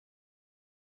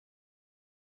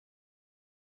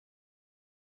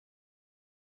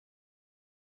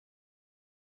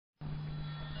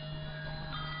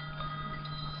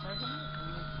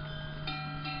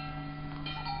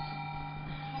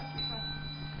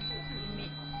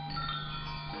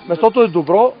Местото е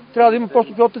добро, трябва да има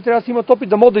просто пилотите, трябва да си имат опит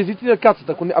да могат да излитат и да кацат.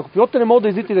 Ако пилотите не могат да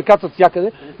излитат и да кацат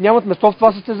всякъде, нямат место в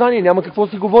това състезание, няма какво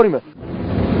да си говориме.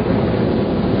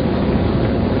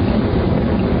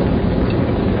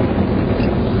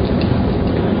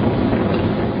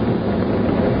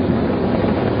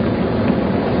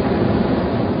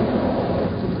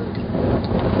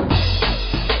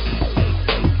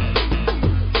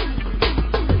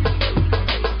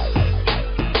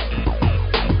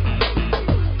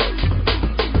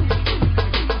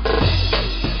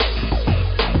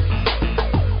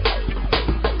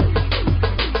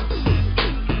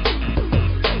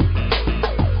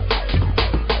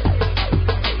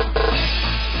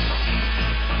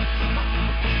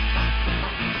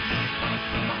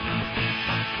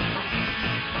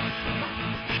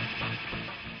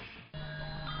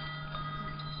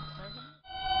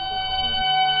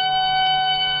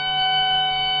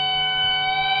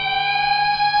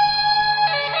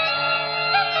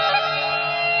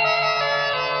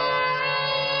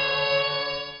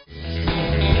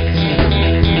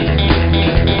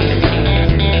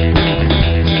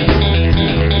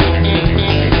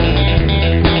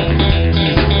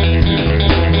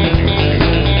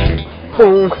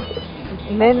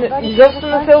 Не, изобщо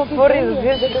не се отвори,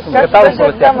 разбира се, как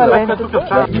да няма лента.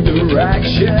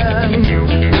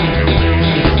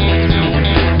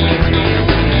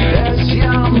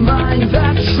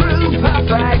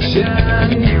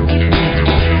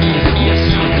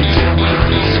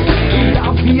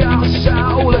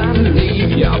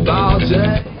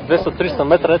 Двеста 300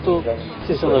 метра, ето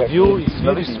си се навил и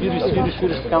свириш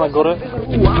така нагоре.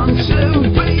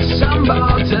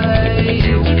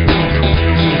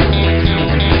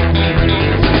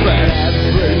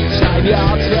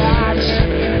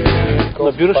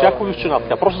 Набираш яко височина,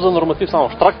 така просто за норматив само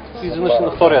штрак и изведнъж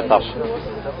на втория етаж.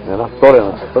 Не на втория,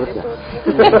 на четвъртия.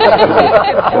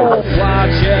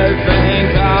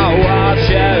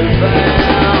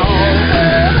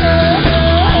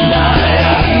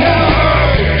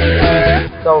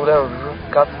 Само време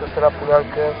кацата с една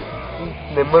полянка,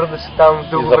 не мърдаше там,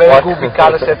 дълго време го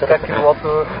обикаляше, така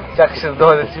крилото, чакаше да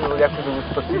дойде сигурно някой да го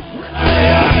спаси.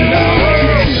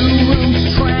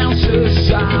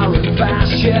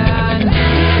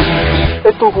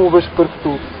 Ето толкова беше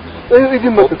първото.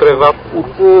 Един метър. От преват.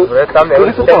 Добре, там не е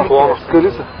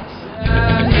скалиса.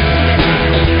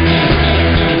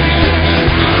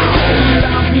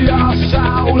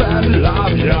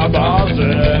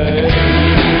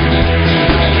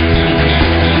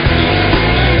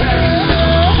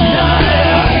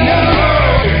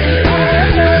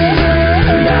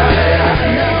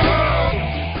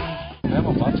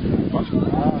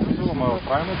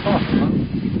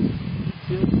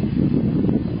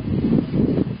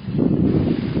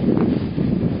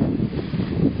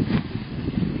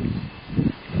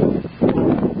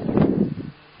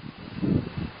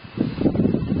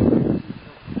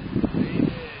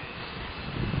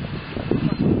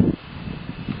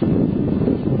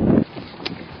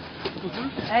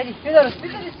 Айде, да разпита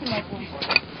ли си малко?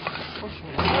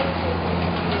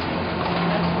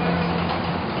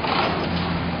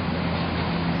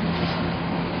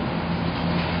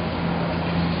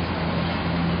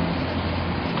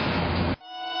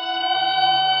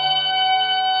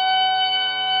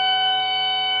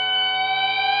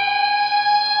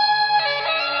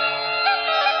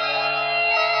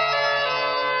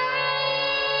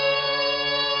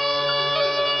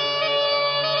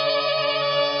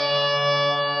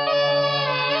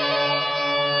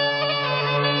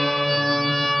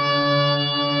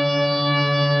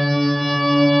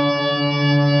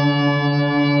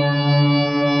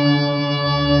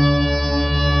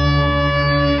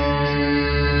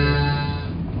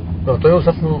 Той е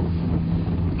достатъчно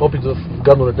опит в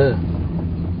гадно летене.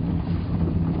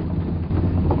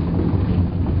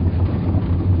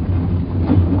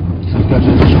 Сега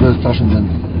кажа, че ще бъде страшен ден.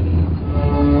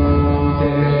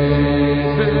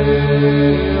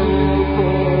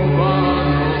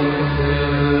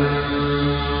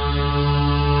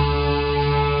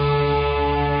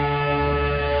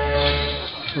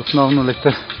 Основно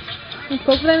лета. От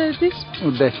колко време летиш?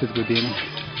 От 10 години.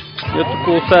 Ето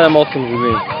около 7-8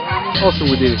 години. 8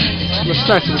 години. На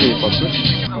 16 години почнах.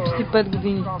 Почти 5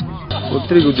 години. От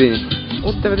 3 години.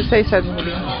 От 97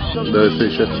 години.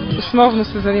 96. Основно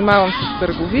се занимавам с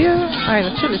търговия, а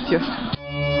иначе летя.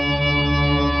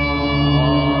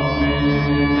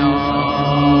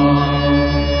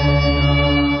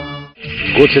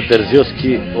 Гоце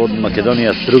Терзиовски от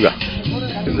Македония Струга.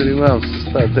 Се занимавам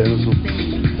с тази дейност от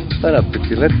стара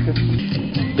петилетка.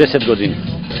 10 години.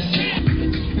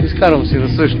 Изкарвам си на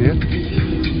същия.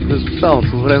 През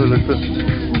останалото време лета.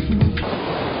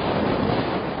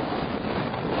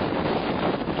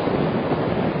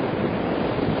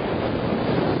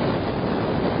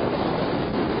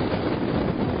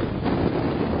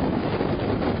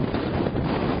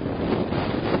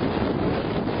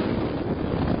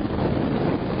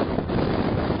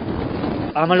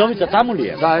 А Маловица тамо ли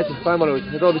е? Да, ето, това е Маловица.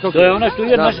 Ето е високо. То е оно, що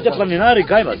и нашите планинари,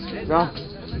 кайват. Да,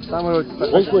 това е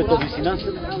Маловица. Колко е то висина?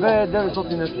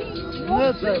 2900 нещо.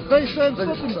 Не,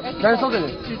 900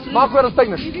 ли? Малко я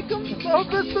разтегнеш.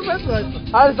 200 метра.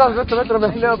 Айде сам, 200 метра,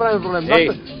 не направим проблем. Ей.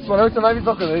 Маловица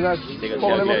най-висока, нали знаеш?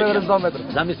 По-лемо 92 метра.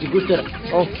 Замисли Густер,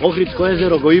 Охридско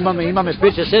езеро го имаме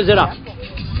 5-6 езера.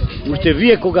 Уште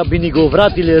вие кога би ни го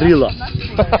вратиле рила.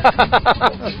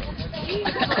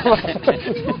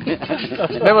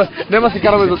 Нема си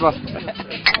караме за това.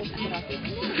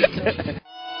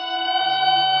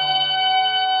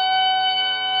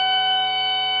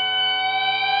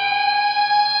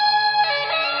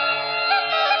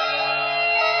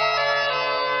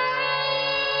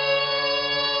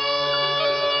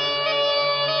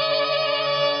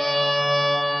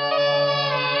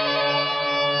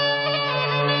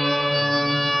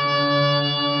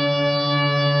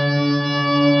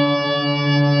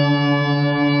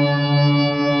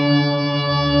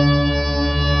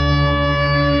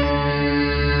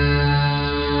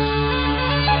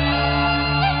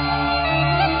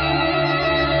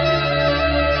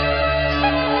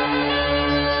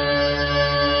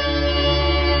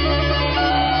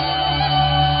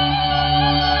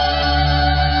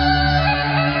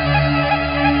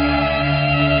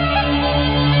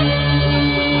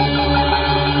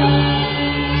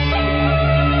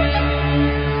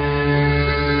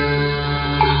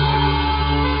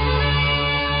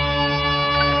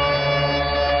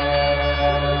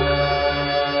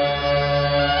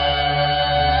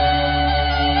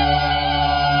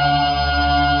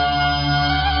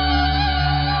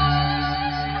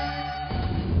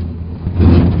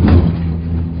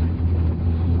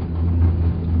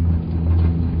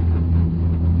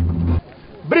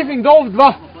 Брифинг долу в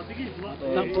 2.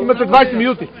 Имате 20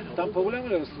 минути. Там по-голямо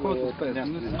ли е?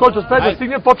 Който успее да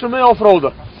стигне, почваме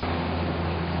офроуда.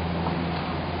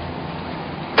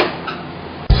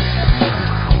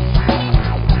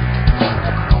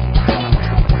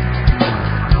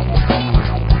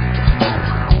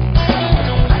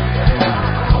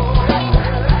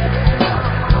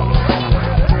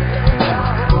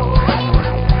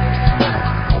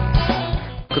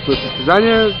 Като е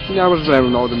състезание, нямаш време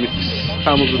много да мислиш.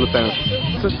 Само за летенето.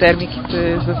 С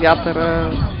термиките, за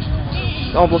вятъра,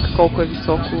 облака колко е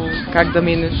високо, как да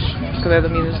минеш, къде да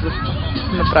минеш, да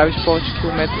направиш повече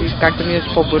километри, как да минеш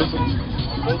по-бързо.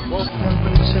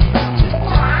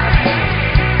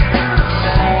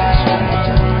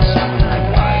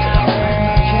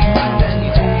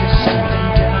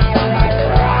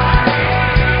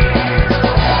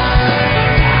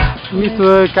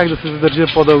 Мисля как да се задържа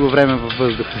по-дълго време във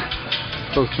въздуха.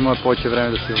 Толкова ще има повече време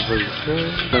да си във въздуха.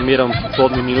 Намирам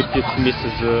свободни минути и си мисля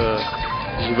за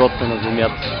живота на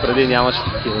земята. Преди нямаше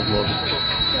такива възможности.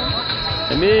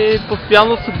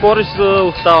 Постоянно се бориш за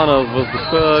оставане във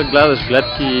въздуха, гледаш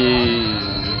гледки и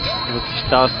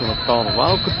възхищаваш се на това,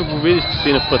 но като го видиш, че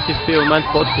си на пъти, в този момент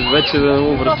почваш вече да не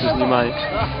му обръщаш внимание.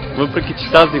 Въпреки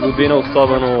че тази година,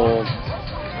 особено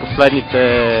последните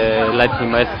летни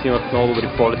месеци, имах много добри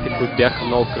полети, които бяха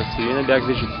много красиви, не бях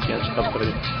виждал такива неща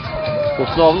преди.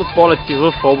 Основно полети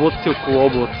в облаци, около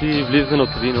облаци, влизане от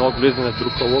един лог, влизане в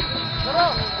друг облак.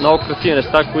 Много красиви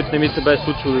неща, които не ми се бе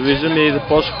случило да виждам и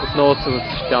започнах отново да се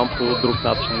възхищавам по друг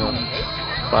начин на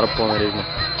парапланеризма.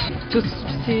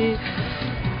 Чувстваш си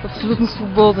абсолютно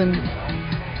свободен.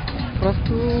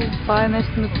 Просто това е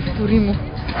нещо неповторимо.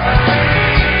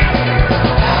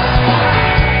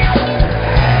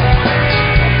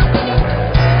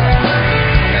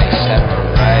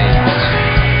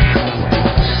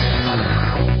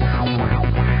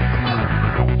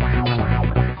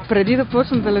 Преди да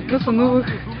почна да лета, сънувах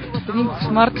с един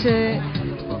кошмар, че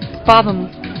падам.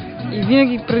 И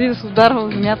винаги преди да се ударвам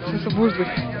в земята се събуждах.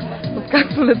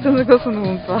 Откакто лета, не го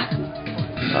сънувам това.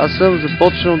 Аз съм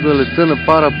започнал да лета на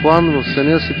параплан в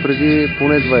съня си преди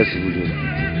поне 20 години.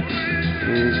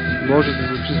 И може да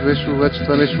звучи смешно, обаче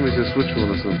това нещо ми се е случило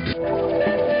на сън.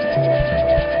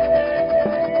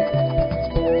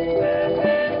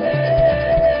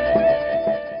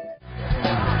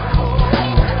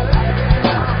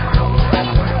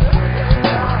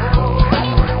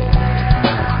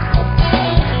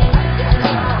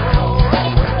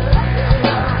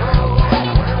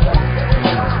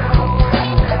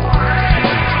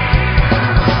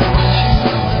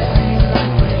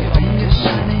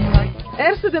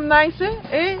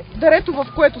 е дерето, в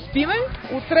което спиме,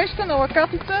 отсреща на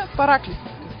лакатица Параклис.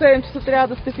 В 7 часа трябва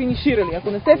да сте финиширали.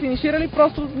 Ако не сте финиширали,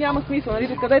 просто няма смисъл.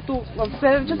 Нали? Където в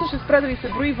 7 часа ще спре да ви се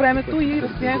брои времето и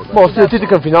разстоянието. Може да летите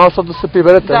към финала, защото да се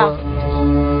приберете. Да.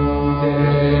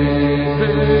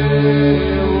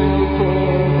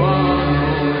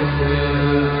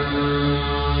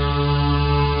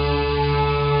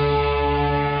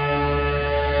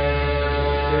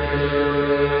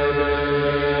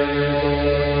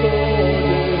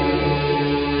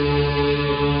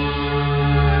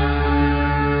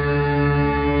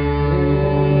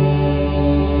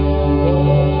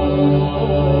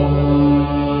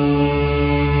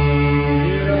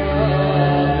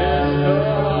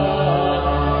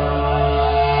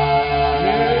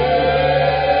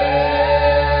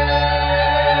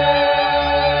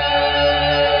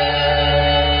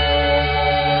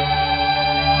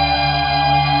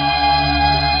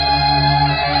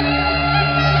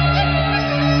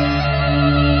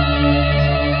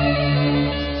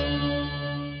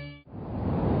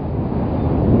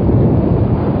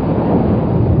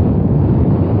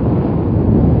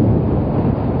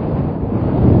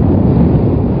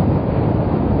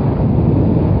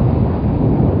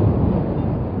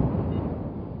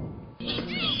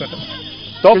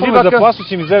 Толкова ме заплаша,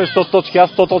 че ми вземеш 100 точки.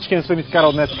 Аз 100 точки не съм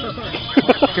изкарал днес.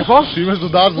 Какво? Ще имаш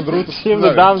задаваш за другото. Ще им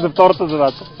задавам за втората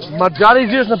задача. Маджари,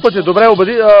 излизаш на пътя. Добре,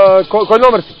 обади. Кой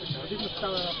номер си?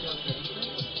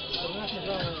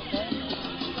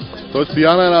 Той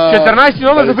Стоян е на... 14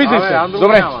 номер, записай се.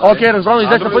 Добре, окей, разбрано,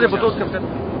 излез на пътя, пътуват към теб.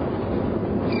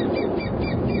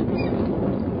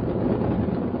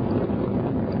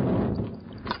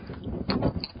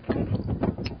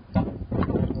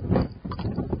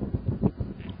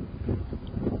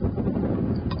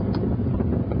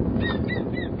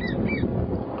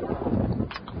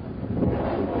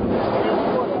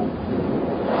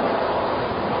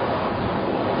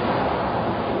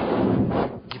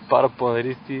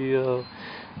 Парапланаристи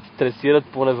стресират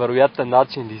по невероятен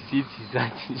начин, лисици,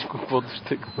 зайци, всичко, каквото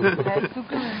ще го. Тук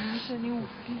не са ни мило.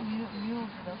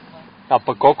 А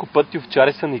пък колко пъти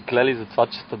овчари са ни клели за това,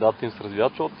 че стадата им се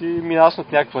развиват, защото ти минаш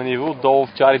над някаква ниво, отдолу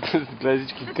овчарите са гледали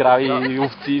всички крави и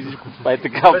овци и всичко това и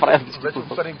така правят всичко.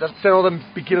 Все едно да ми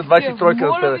пикира 23-ка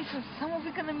на тебе. Моля ви се, само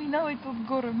вика не минавайте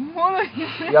отгоре, моля ви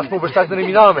се. И аз му обещах да не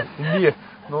минаваме, ние.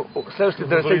 Но следващите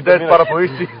 99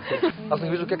 парапланисти, аз не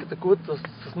виждам как атакуват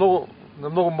на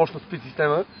много мощна спид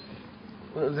система.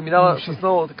 Заминава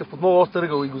под много остър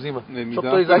ъгъл и го взима. Защото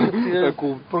той зайкът си е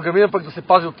програмиран пък да се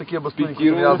пази от такива бастуни,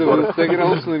 които минават горе. 90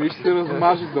 градуса не виж се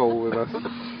размажи долу една.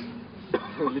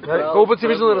 Колко път си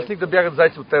виждал на ръсник да бягат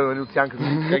зайци от тебе, нали, от сянката,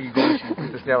 как ги гониш и ги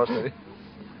притесняваш, нали?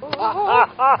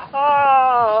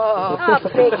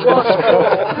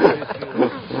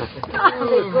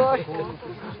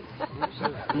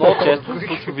 Много често се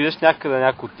случва, видиш някъде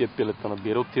някой от тия пилета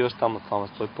набира, отиваш там на това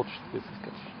место и почваш да се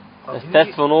скачаш.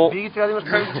 Естествено... Винаги трябва да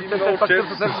имаш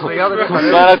предвид,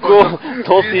 освен ако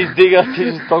то се издига, ти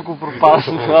жестоко пропадаш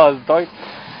на това стой,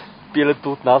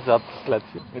 пилето от нас зад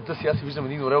следствие. Ето си, аз си виждам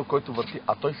един орел, който върти,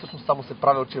 а той всъщност само се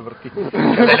правил, че върти.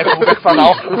 Къде някой го бях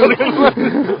фанал?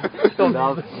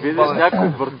 Видиш някой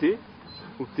върти,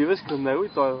 отиваш към него и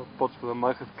той почва да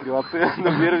маха с крилата и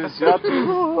набира висината.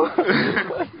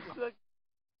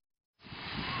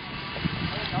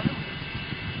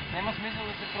 Няма смисъл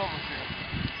да се пробва сега.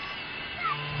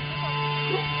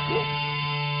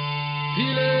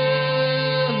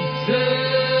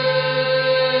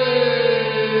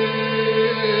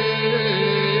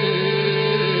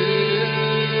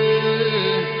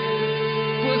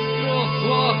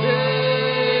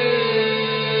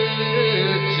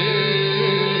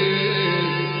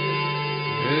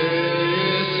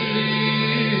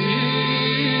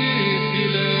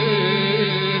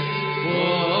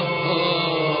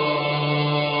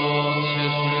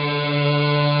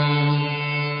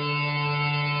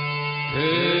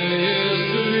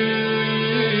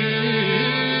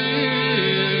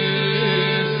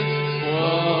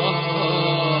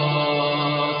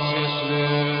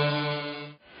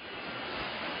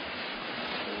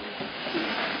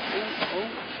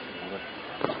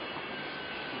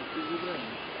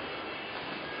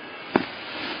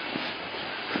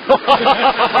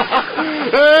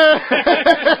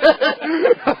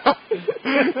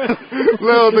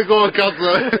 Лева такова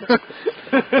каца,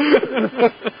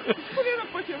 Поне на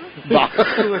пътя, бе. Да.